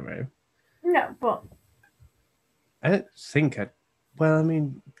the Pharaoh. No, but I don't think I'd. Well, I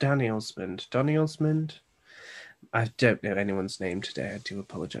mean, Donny Osmond. I don't know anyone's name today. I do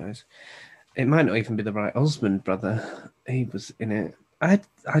apologise. It might not even be the right Osmond brother. He was in it. I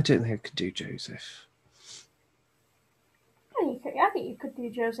don't think I could do Joseph. I think you could do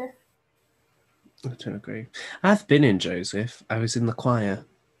Joseph. I don't agree. I've been in Joseph. I was in the choir.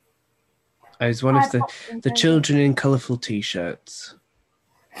 I was one of the children in colourful T-shirts.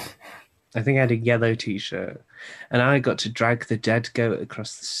 I think I had a yellow T-shirt. And I got to drag the dead goat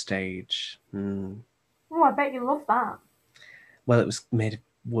across the stage. Oh, I bet you love that. Well, it was made of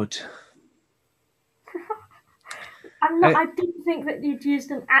wood. I didn't think that you'd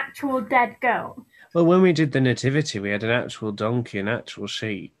used an actual dead goat. Well, when we did the nativity, we had an actual donkey, an actual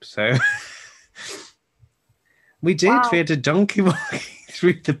sheep. So we did. Wow. We had a donkey walking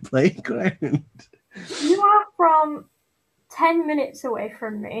through the playground. You are from 10 minutes away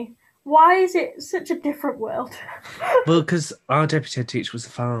from me. Why is it such a different world? Well, because our deputy head teacher was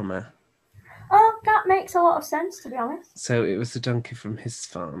a farmer. Oh, that makes a lot of sense, to be honest. So it was the donkey from his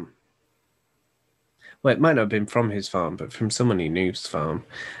farm. Well, it might not have been from his farm, but from someone he knew's farm.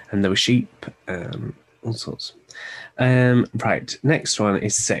 And there were sheep, all sorts. Right, next one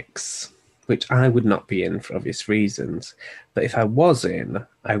is 6, which I would not be in for obvious reasons. But if I was in,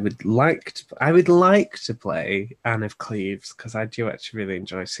 I would like to play Anne of Cleves, because I do actually really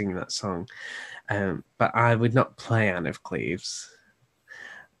enjoy singing that song. But I would not play Anne of Cleves.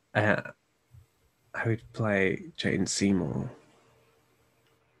 I would play Jane Seymour.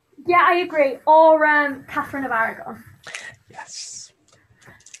 Yeah, I agree. Or Catherine of Aragon. Yes.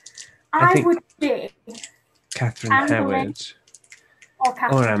 I would be Catherine Anne Howard.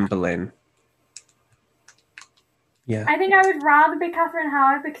 Boleyn or Anne Boleyn. Yeah. I think I would rather be Catherine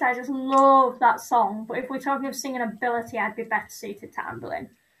Howard because I just love that song. But if we're talking of singing ability, I'd be better suited to Anne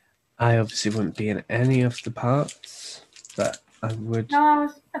Boleyn. I obviously wouldn't be in any of the parts, but I would. No, I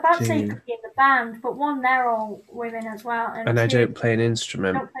was about to say you could be in the band, but one, they're all women as well. And I don't play an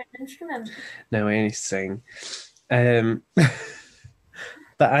instrument. Don't play an instrument. No, I only sing. But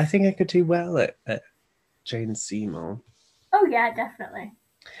I think I could do well at Jane Seymour. Oh, yeah, definitely.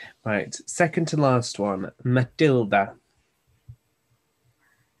 Right, second to last one, Matilda.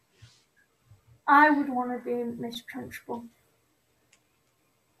 I would want to be Miss Trunchbull.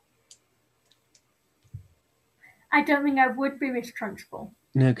 I don't think I would be Miss Trunchbull.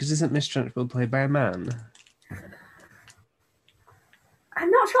 No, because isn't Miss Trunchbull played by a man? I'm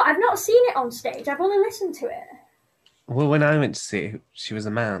not sure. I've not seen it on stage. I've only listened to it. Well, when I went to see it, she was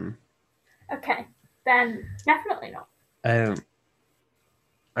a man. Okay, then definitely not.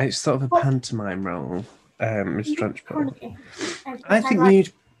 It's sort of a pantomime role, Miss Trunchbull. I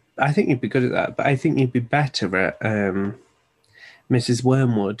think you'd be good at that, but I think you'd be better at Mrs.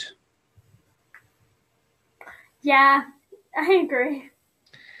 Wormwood. Yeah, I agree.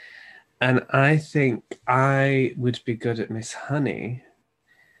 And I think I would be good at Miss Honey,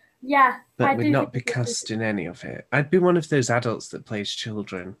 Yeah, but I would do not think be you would be. cast in any of it. I'd be one of those adults that plays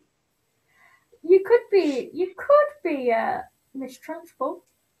children. You could be Miss Trunchbull.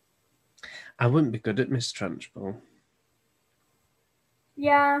 I wouldn't be good at Miss Trunchbull.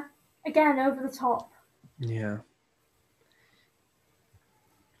 Yeah, again, over the top. Yeah.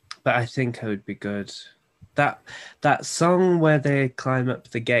 But I think I would be good. That song where they climb up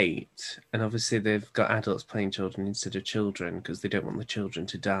the gate, and obviously they've got adults playing children instead of children because they don't want the children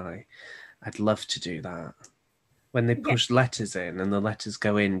to die. I'd love to do that. When they Yeah, push letters in and the letters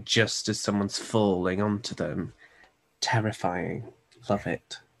go in just as someone's falling onto them. Terrifying. Love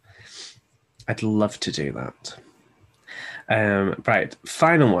it. I'd love to do that. Right,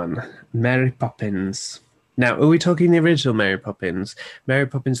 final one. Mary Poppins. Now, are we talking the original Mary Poppins, Mary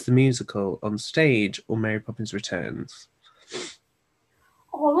Poppins the musical on stage, or Mary Poppins Returns?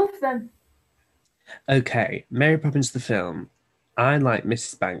 all of them. Okay, Mary Poppins the film. I like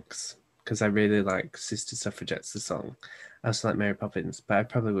Mrs. Banks because I really like Sister Suffragettes the song. I also like Mary Poppins, but I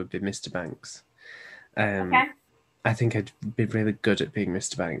probably would be Mr. Banks. Okay, I think I'd be really good at being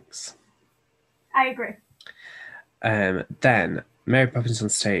Mr. Banks. I agree. Then Mary Poppins on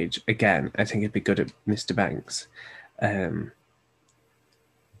stage again. I think I'd be good at Mr. Banks, but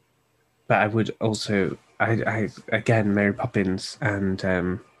I would also I again Mary Poppins and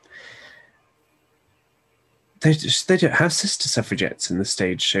they don't have Sister Suffragettes in the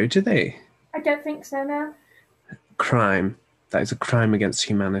stage show, do they? I don't think so, no. Crime. That is a crime against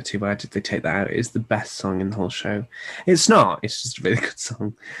humanity. Why did they take that out? It's the best song in the whole show. It's not. It's just a really good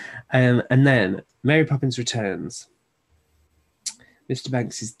song. And then Mary Poppins Returns. Mr.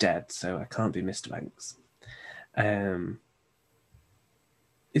 Banks is dead, so I can't be Mr. Banks.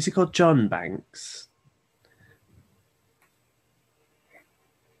 Is he called John Banks?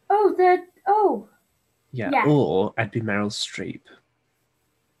 Oh, Yeah. yes, Or I'd be Meryl Streep.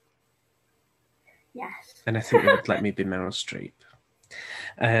 yes. And I think they would let me be Meryl Streep.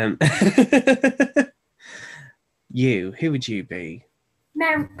 Who would you be?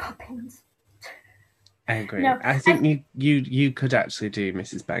 Mary Poppins. I agree. No, I think you could actually do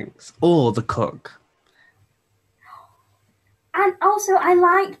Mrs. Banks or the cook. and also I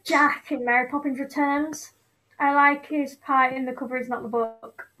like Jack in Mary Poppins Returns. I like his part in The Cover Is Not the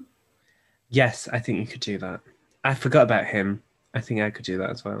Book. Yes, I think you could do that. I forgot about him. I think I could do that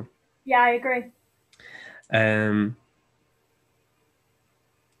as well. Yeah, I agree.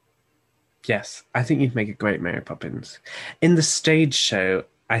 Yes, I think you'd make a great Mary Poppins. In the stage show,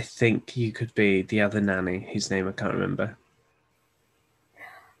 I think you could be the other nanny, whose name I can't remember.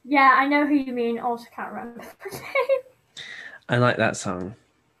 Yeah, I know who you mean. Also, can't remember the name. I like that song.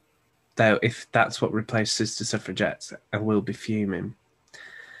 Though, if that's what replaced Sister Suffragettes, I will be fuming.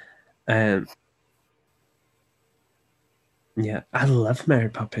 Yeah, I love Mary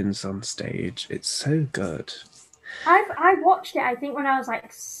Poppins on stage. It's so good. I watched it. I think when I was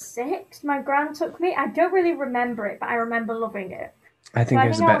like 6, my gran took me. I don't really remember it, but I remember loving it. I think So I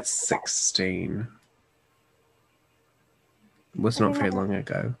was about was 16. It was I not think very that was, long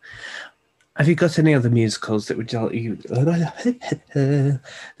ago. Have you got any other musicals that would you that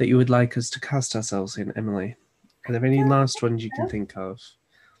you would like us to cast ourselves in, Emily? Are there any last ones you can think of?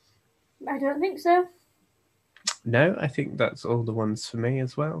 I don't think so. No, I think that's all the ones for me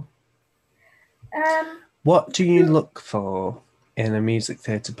as well. Um, What do you look for in a music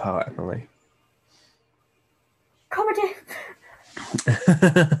theatre part, Emily? comedy.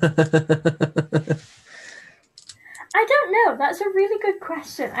 I don't know. That's a really good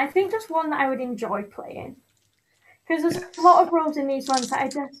question. I think that's one that I would enjoy playing. Because there's a lot of roles in these ones that I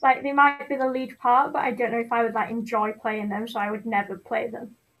just like. They might be the lead part, but I don't know if I would like enjoy playing them, so I would never play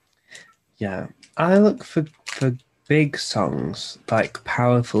them. Yeah, I look for big songs, like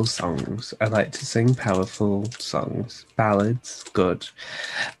powerful songs. I like to sing powerful songs, ballads, good.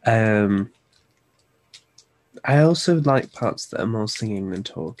 I also like parts that are more singing than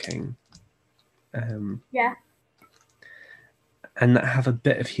talking. Yeah. And that have a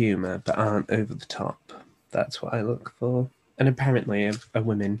bit of humour but aren't over the top. That's what I look for. And apparently a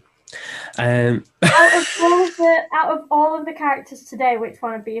women. Out of all of the characters today, which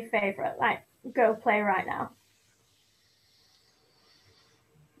one would be your favourite? Like, go play right now.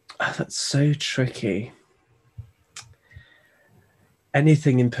 Oh, that's so tricky.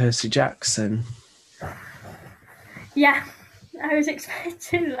 Anything in Percy Jackson. Yeah, I was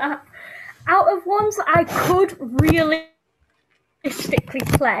expecting that. Out of ones that I could realistically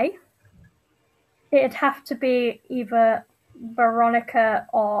play, it'd have to be either Veronica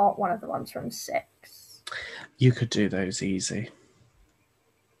or one of the ones from 6. You could do those easy.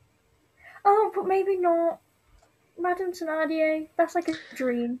 Oh, but maybe not. Madame Thénardier, that's like a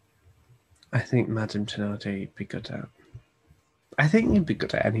dream. I think Madame Thénardier you'd be good at. I think you'd be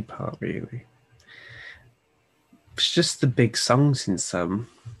good at any part, really. It's just the big songs in some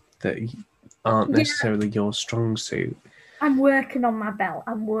that aren't necessarily your strong suit. I'm working on my belt.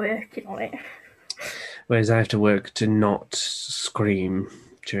 I'm working on it. Whereas I have to work to not scream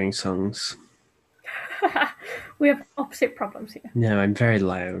during songs. We have opposite problems here. No, I'm very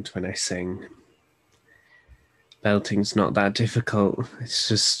loud when I sing. Belting's not that difficult. It's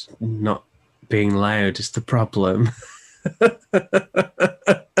just not being loud is the problem.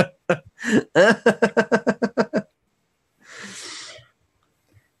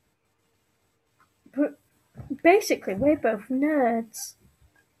 But basically, we're both nerds.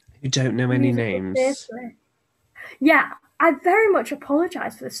 You don't know any names. Yeah, I very much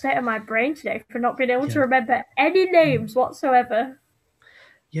apologise for the state of my brain today for not being able to remember any names whatsoever.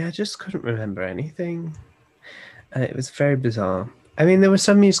 Yeah, I just couldn't remember anything. It was very bizarre. I mean, there were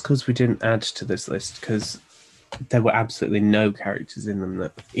some musicals we didn't add to this list because there were absolutely no characters in them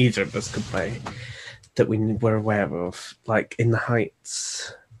that either of us could play that we were aware of, like In the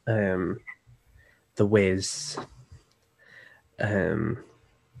Heights, The Wiz. I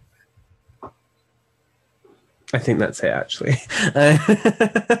think that's it, actually.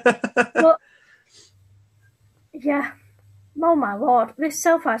 Well, yeah. Oh my lord, this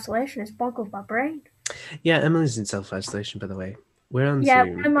self-isolation has boggled my brain. Yeah, Emily's in self-isolation, by the way. We're on Yeah,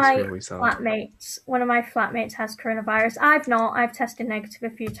 Zoom. one of my flatmates has coronavirus. I've not. I've tested negative a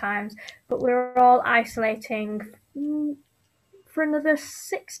few times, but we're all isolating for another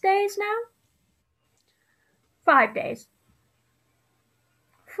 6 days now. 5 days.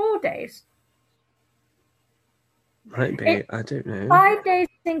 4 days. Might be. I don't know. 5 days,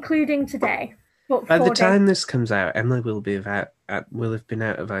 including today. But by the time this comes out, Emily will have been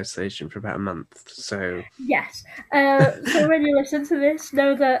out of isolation for about a month. So yes. So when you listen to this,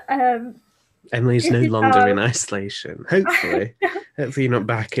 know that Emily's no longer in isolation. Hopefully, hopefully you're not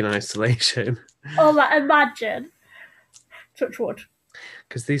back in isolation. Oh, imagine. Touch wood.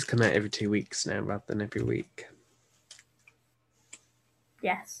 Because these come out every 2 weeks now, rather than every week.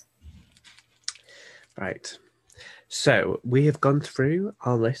 Yes. Right. So we have gone through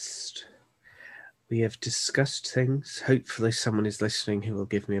our list. We have discussed things. Hopefully someone is listening who will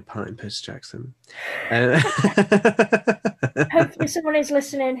give me a part in Percy Jackson. Hopefully someone is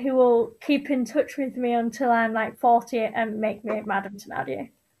listening who will keep in touch with me until I'm like 40 and make me Madame Thénardier.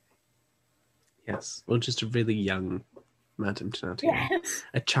 Yes. Or just a really young Madame Thénardier. Yes.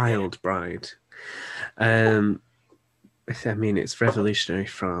 A child bride. I mean, it's revolutionary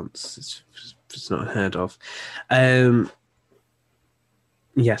France. It's not heard of.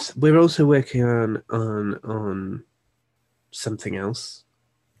 Yes, we're also working on something else.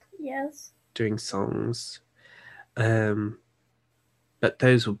 Yes. Doing songs. But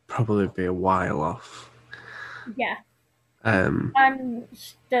those will probably be a while off. Yeah. I'm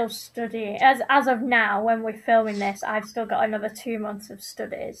still studying. As of now, when we're filming this, I've still got another 2 months of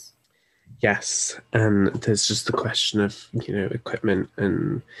studies. Yes, and there's just the question of, equipment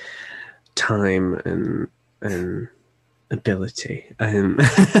and time and ability.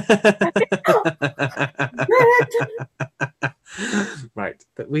 Right,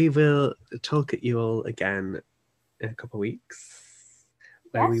 but we will talk at you all again in a couple of weeks,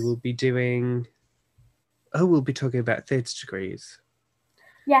 where we will be doing. Oh, we'll be talking about theatre degrees.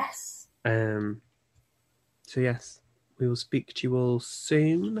 Yes. So yes, we will speak to you all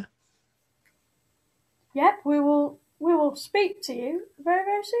soon. Yep, we will speak to you very,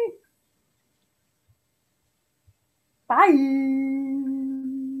 very soon. Bye.